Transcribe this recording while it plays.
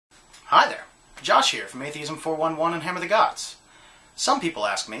Hi there, Josh here from Atheism 411 and Hammer the Gods. Some people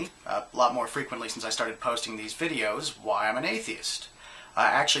ask me, a lot more frequently since I started posting these videos, why I'm an atheist.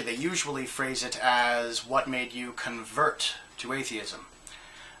 Actually, they usually phrase it as, what made you convert to atheism?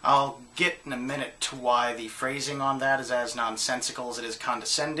 I'll get in a minute to why the phrasing on that is as nonsensical as it is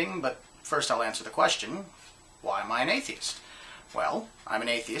condescending, but first I'll answer the question, why am I an atheist? Well, I'm an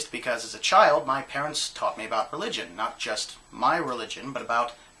atheist because as a child my parents taught me about religion, not just my religion, but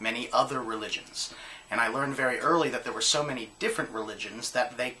about many other religions. And I learned very early that there were so many different religions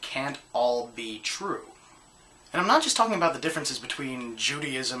that they can't all be true. And I'm not just talking about the differences between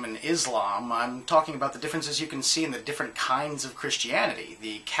Judaism and Islam, I'm talking about the differences you can see in the different kinds of Christianity.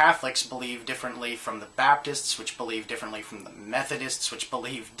 The Catholics believe differently from the Baptists, which believe differently from the Methodists, which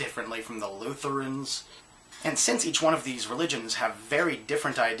believe differently from the Lutherans. And since each one of these religions have very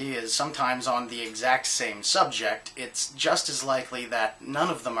different ideas, sometimes on the exact same subject, it's just as likely that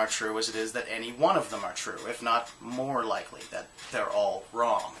none of them are true as it is that any one of them are true, if not more likely that they're all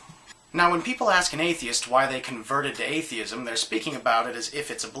wrong. Now, when people ask an atheist why they converted to atheism, they're speaking about it as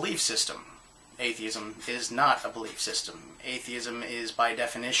if it's a belief system. Atheism is not a belief system. Atheism is, by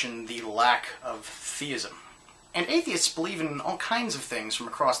definition, the lack of theism. And atheists believe in all kinds of things from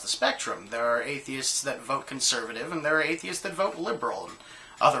across the spectrum. There are atheists that vote conservative, and there are atheists that vote liberal, and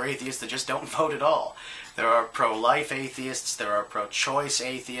other atheists that just don't vote at all. There are pro-life atheists, there are pro-choice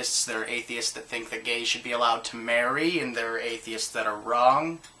atheists, there are atheists that think that gays should be allowed to marry, and there are atheists that are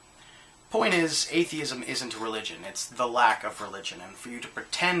wrong. Point is, atheism isn't religion, it's the lack of religion, and for you to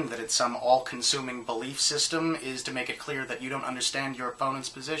pretend that it's some all-consuming belief system is to make it clear that you don't understand your opponent's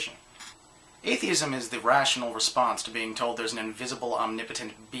position. Atheism is the rational response to being told there's an invisible,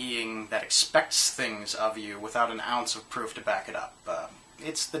 omnipotent being that expects things of you without an ounce of proof to back it up.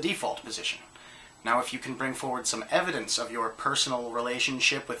 It's the default position. Now, if you can bring forward some evidence of your personal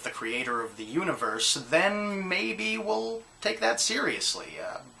relationship with the creator of the universe, then maybe we'll take that seriously.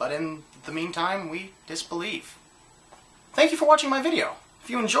 But in the meantime, we disbelieve. Thank you for watching my video. If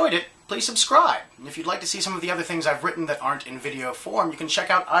you enjoyed it, please subscribe. And if you'd like to see some of the other things I've written that aren't in video form, you can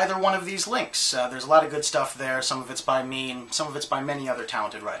check out either one of these links. There's a lot of good stuff there. Some of it's by me, and some of it's by many other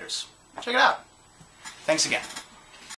talented writers. Check it out. Thanks again.